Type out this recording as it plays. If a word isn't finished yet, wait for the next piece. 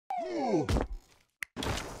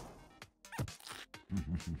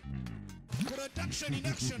Production in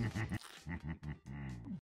action.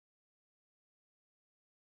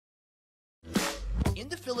 In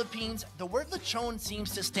the Philippines, the word lechon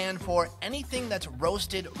seems to stand for anything that's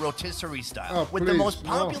roasted rotisserie style, with the most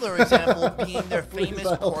popular example being their famous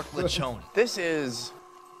pork lechon. This is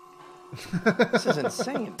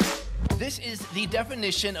insane. This is the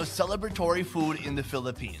definition of celebratory food in the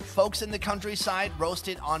Philippines. Folks in the countryside roast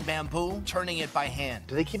it on bamboo, turning it by hand.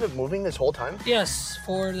 Do they keep it moving this whole time? Yes,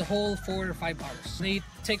 for the whole 4 or 5 hours. They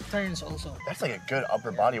take turns also. That's like a good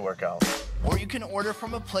upper body workout. Or you can order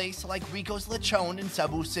from a place like Rico's Lechon in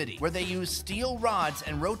Cebu City, where they use steel rods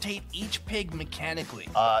and rotate each pig mechanically.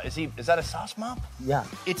 Is that a sauce mop? Yeah.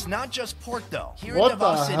 It's not just pork though. Here What in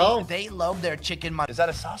Davao the City, hell? they love their chicken Is that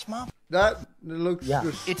a sauce mop? That looks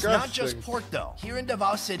disgusting. It's not just pork though. Here in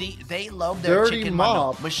Davao City, they love their Dirty chicken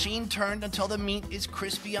mop. manok. Machine turned until the meat is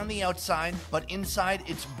crispy on the outside, but inside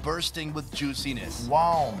it's bursting with juiciness.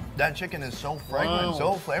 Wow, that chicken is so fragrant,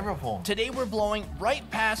 so flavorful. Today we're blowing right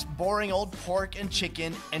past boring old pork and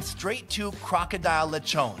chicken and straight to Crocodile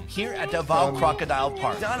Lechon here at Davao Crocodile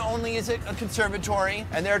Park. Not only is it a conservatory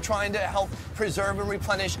and they're trying to help preserve and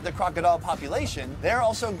replenish the crocodile population, they're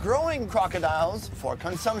also growing crocodiles for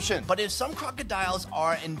consumption. But if some crocodiles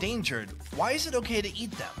are endangered, why is it okay to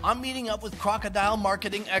eat them? I'm meeting up with crocodile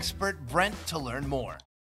marketing expert Brent to learn more.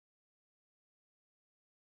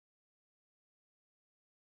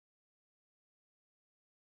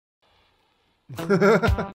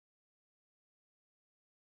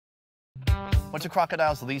 What's a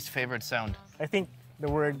crocodile's least favorite sound? I think the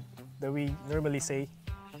word that we normally say,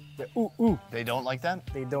 the ooh, ooh. They don't like that?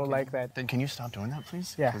 They don't like that. Then can you stop doing that,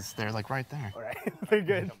 please? Yeah. Because they're like right there. All right, very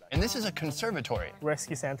good. And this is a conservatory.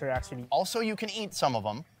 Rescue center, actually. Also, you can eat some of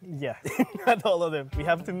them. Yeah, not all of them. We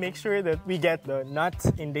have to make sure that we get the not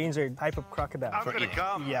endangered type of crocodile. For eating.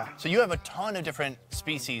 Yeah. So you have a ton of different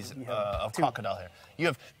species of crocodile here. You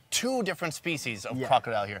have 2 different species of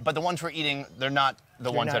crocodile here, but the ones we're eating, they're not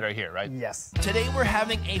the ones that are here, right? Yes. Today we're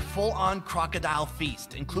having a full-on crocodile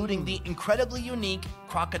feast, including the incredibly unique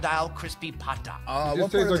crocodile crispy pata.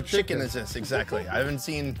 What part of the chicken is this exactly? I haven't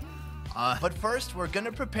seen. But first, we're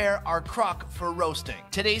gonna prepare our croc for roasting.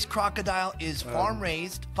 Today's crocodile is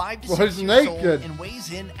farm-raised, 5 to 6 years old, and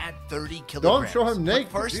weighs in at 30 kilograms. Don't show him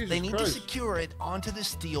naked. But first, Jesus they need Christ. to secure it onto the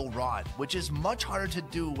steel rod, which is much harder to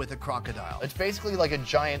do with a crocodile. It's basically like a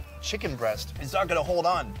giant chicken breast. It's not gonna hold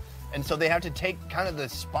on. And so they have to take kind of the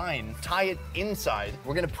spine, tie it inside.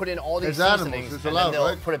 We're gonna put in all these seasonings, and then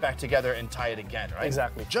they'll put it back together and tie it again, right?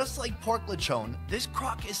 Exactly. Just like pork lechon, this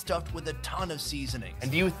croc is stuffed with a ton of seasonings. And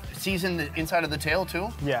do you season the inside of the tail too?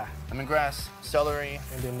 Yeah. Lemongrass, celery,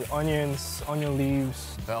 And then the onions, onion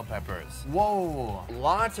leaves. bell peppers. Whoa,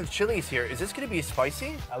 lots of chilies here. Is this gonna be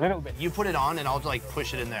spicy? A little bit. You put it on and I'll like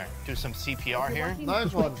push it in there. Do some CPR here.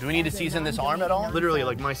 Nice one. Do we need to season this arm at all? Literally,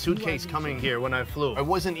 like my suitcase coming here when I flew. I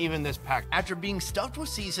wasn't even this packed. After being stuffed with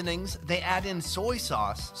seasonings, they add in soy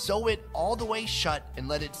sauce, sew it all the way shut, and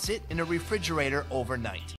let it sit in a refrigerator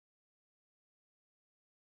overnight.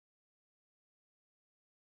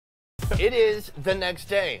 It is the next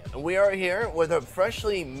day. We are here with a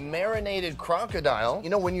freshly marinated crocodile. You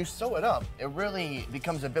know, when you sew it up, it really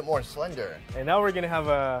becomes a bit more slender. And now we're gonna have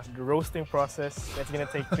a roasting process that's gonna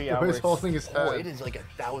take 3 hours. He's holding his Oh, head. it is like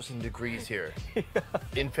 1,000 degrees here.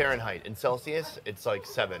 In Fahrenheit. In Celsius, it's like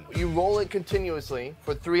 7. You roll it continuously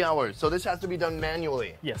for 3 hours. So this has to be done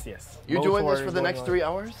manually. Yes, yes. You're doing this for the Going next on. 3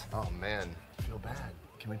 hours? Oh man, I feel bad.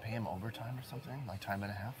 Can we pay him overtime or something? Like time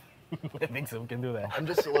and a half? I think so, we can do that. I'm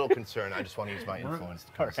just a little concerned. I just want to use my influence.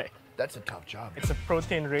 All right. That's a tough job. It's a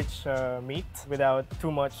protein-rich meat without too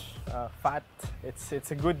much fat.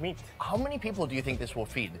 It's a good meat. How many people do you think this will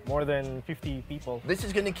feed? More than 50 people. This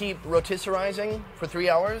is going to keep rotisserizing for 3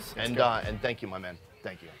 hours. And thank you, my man.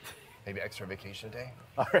 Thank you. Maybe extra vacation day?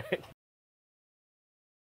 All right.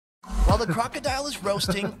 While the crocodile is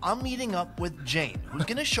roasting, I'm meeting up with Jane, who's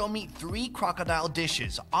gonna show me 3 crocodile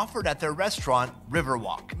dishes offered at their restaurant,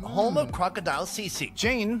 Riverwalk, home of Crocodile Sisig.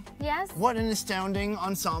 Jane, Yes? what an astounding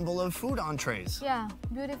ensemble of food entrees. Yeah,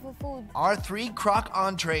 beautiful food. Our 3 croc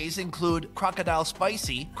entrees include crocodile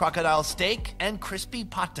spicy, crocodile steak, and crispy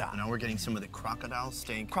pata. Now we're getting some of the crocodile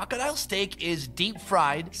steak. Crocodile steak is deep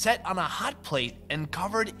fried, set on a hot plate, and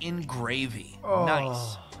covered in gravy.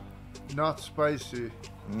 Nice. Not spicy.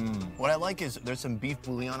 What I like is there's some beef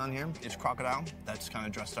bouillon on here. It's crocodile that's kind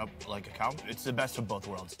of dressed up like a cow. It's the best of both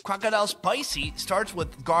worlds. Crocodile spicy starts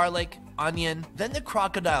with garlic, onion, then the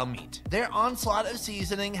crocodile meat. Their onslaught of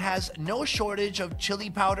seasoning has no shortage of chili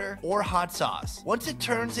powder or hot sauce. Once it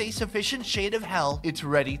turns a sufficient shade of hell, it's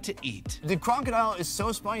ready to eat. The crocodile is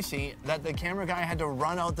so spicy that the camera guy had to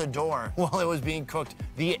run out the door while it was being cooked.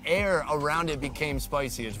 The air around it became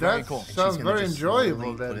spicy. It's very cool. Sounds very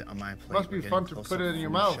enjoyable. Put it on my plate. Must be fun to put it in your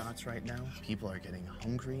mouth. Shots right now. People are getting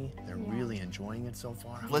hungry. They're really enjoying it so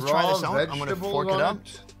far. Let's try this out. I'm gonna fork it up.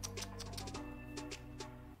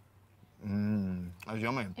 That's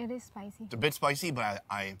yummy. It is spicy. It's a bit spicy, but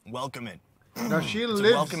I welcome it. Now she lives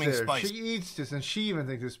there. Spice. She eats this, and she even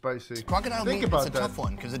thinks it's spicy. Crocodile meat is a tough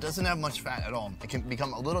one because it doesn't have much fat at all. It can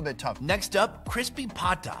become a little bit tough. Next up, crispy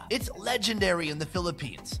pata. It's legendary in the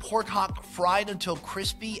Philippines. Pork hock fried until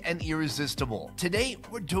crispy and irresistible. Today,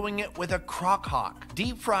 we're doing it with a croc hock,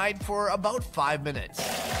 deep fried for about 5 minutes.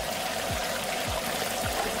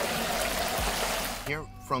 Here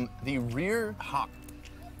from the rear hock,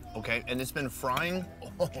 okay, and it's been frying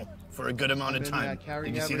for a good amount of time.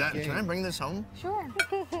 Did you see that? Can I bring this home? Sure.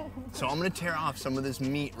 So I'm gonna tear off some of this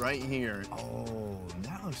meat right here. Oh,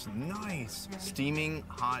 that looks nice. Steaming,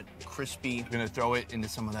 hot, crispy. I'm gonna throw it into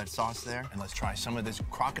some of that sauce there, and let's try some of this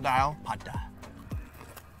crocodile pata.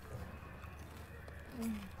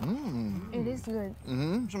 It is good.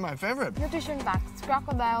 It's my favorite. Nutrition facts.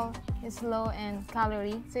 Crocodile is low in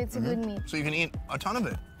calorie, so it's a good meat. So you can eat a ton of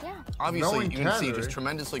it. Yeah. Obviously, you can see it's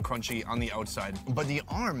tremendously crunchy on the outside, but the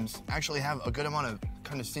arms actually have a good amount of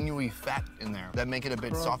kind of sinewy fat in there that make it a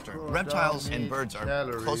bit softer. Reptiles and birds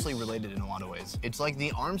are closely related in a lot of ways. It's like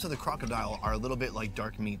the arms of the crocodile are a little bit like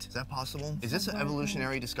dark meat. Is that possible? Is this an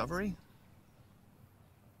evolutionary discovery?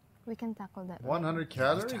 We can tackle that. 100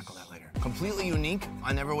 calories? Let's tackle that later. Completely unique.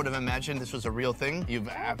 I never would have imagined this was a real thing. You've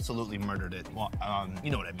absolutely murdered it. Well,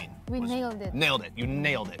 you know what I mean. We nailed it. Nailed it. You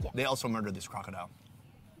nailed it. Yeah. They also murdered this crocodile.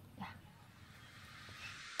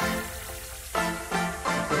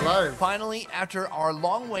 Alive. Finally, after our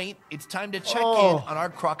long wait, it's time to check in on our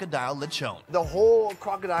crocodile lechon. The whole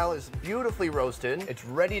crocodile is beautifully roasted. It's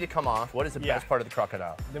ready to come off. What is the best part of the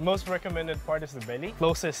crocodile? The most recommended part is the belly.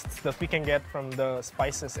 Closest that we can get from the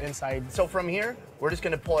spices inside. So from here, we're just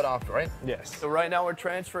gonna pull it off, right? Yes. So right now we're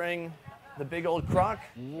transferring the big old croc.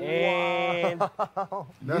 And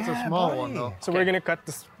that's a small one though. So we're gonna cut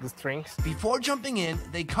the strings. Before jumping in,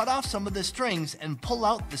 they cut off some of the strings and pull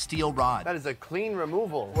out the steel rod. That is a clean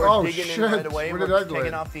removal. We're digging in right away. We're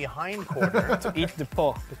taking off the hind quarter. To eat the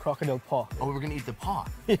paw, the crocodile paw. Oh, we're gonna eat the paw.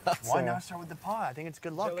 Yeah, Why not start with the paw? I think it's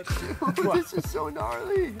good luck. This is so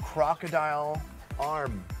gnarly. Crocodile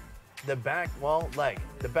arm. The back, leg.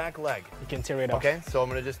 The back leg. You can tear it off. Okay, so I'm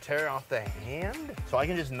gonna just tear off the hand. So I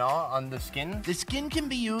can just gnaw on the skin. The skin can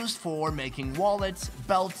be used for making wallets,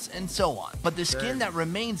 belts, and so on. But the skin that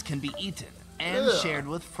remains can be eaten and shared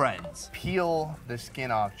with friends. Peel the skin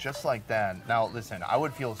off just like that. Now listen, I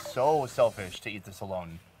would feel so selfish to eat this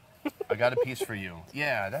alone. I got a piece for you.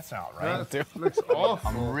 Yeah, that's not right. That looks awful.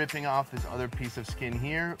 I'm ripping off this other piece of skin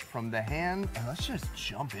here from the hand, and let's just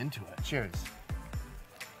jump into it. Cheers.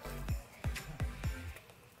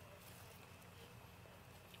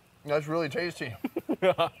 That's really tasty.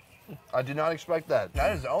 I did not expect that.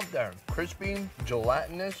 That is out there. Crispy,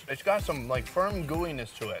 gelatinous. It's got some like firm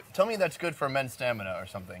gooiness to it. Tell me that's good for men's stamina or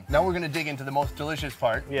something. Now we're gonna dig into the most delicious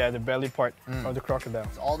part. Yeah, the belly part of the crocodile.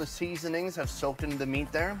 All the seasonings have soaked into the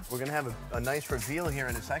meat there. We're gonna have a nice reveal here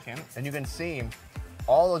in a second. And you can see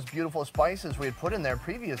all those beautiful spices we had put in there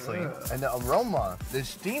previously. And the aroma, the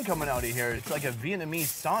steam coming out of here, it's like a Vietnamese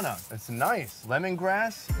sauna. It's nice.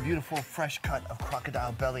 Lemongrass, beautiful fresh cut of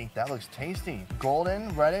crocodile belly. That looks tasty.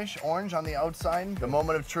 Golden, reddish, orange on the outside. The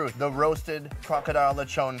moment of truth, the roasted crocodile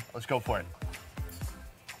lechon. Let's go for it.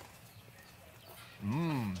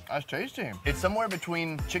 That's tasty. It's somewhere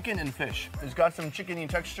between chicken and fish. It's got some chickeny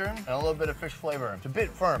texture and a little bit of fish flavor. It's a bit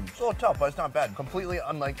firm. It's a little tough, but it's not bad. Completely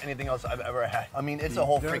unlike anything else I've ever had. I mean, it's a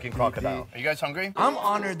whole freaking crocodile. Are you guys hungry? I'm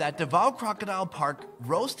honored that Davao Crocodile Park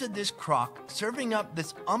roasted this croc, serving up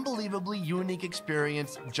this unbelievably unique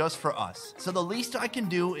experience just for us. So the least I can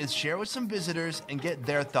do is share with some visitors and get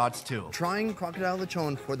their thoughts too. Trying crocodile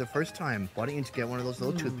lechon for the first time. Why don't you get one of those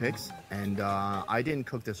little toothpicks? And I didn't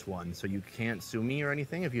cook this one, so you can't sue me or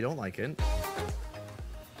anything if you don't like it.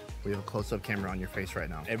 We have a close-up camera on your face right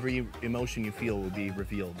now. Every emotion you feel will be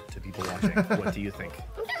revealed to people watching. What do you think?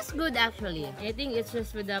 That's good, actually. I think it's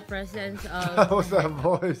just with the presence of... That was that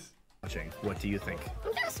voice. Watching. What do you think?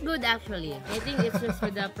 That's good, actually. I think it's just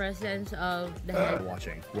with the presence of the head.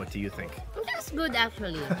 Watching. What do you think? That's It's good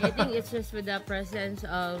actually. I think it's just with the presence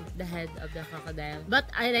of the head of the crocodile. But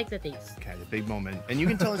I like the taste. Okay, the big moment. And you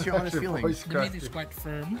can tell us your honest feelings. The meat is quite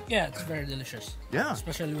firm. Yeah, it's very delicious. Yeah.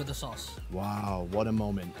 Especially with the sauce. Wow, what a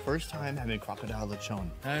moment. First time having crocodile lechon.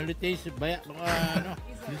 It tastes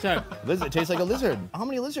lizard. Lizard, it tastes like a lizard. How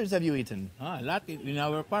many lizards have you eaten? A lot in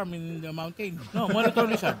our farm in the mountain. No, monitor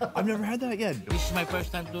lizard. I've never had that yet. This is my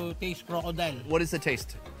first time to taste crocodile. What is the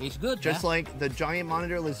taste? It's good. Just like the giant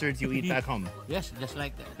monitor lizards you eat back home. Yes, just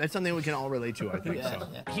like that. That's something we can all relate to, I think. So.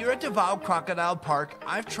 Here at Davao Crocodile Park,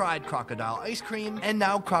 I've tried crocodile ice cream and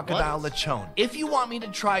now crocodile lechon. If you want me to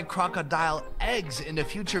try crocodile eggs in a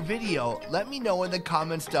future video, let me know in the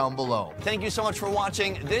comments down below. Thank you so much for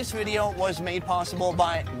watching. This video was made possible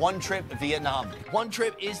by One Trip Vietnam. One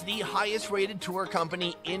Trip is the highest rated tour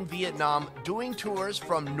company in Vietnam, doing tours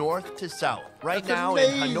from north to south. Right now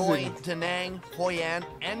in Hanoi, Da Nang, Hoi An,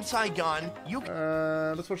 and Saigon, you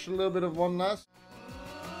can... Let's watch a little bit of one last.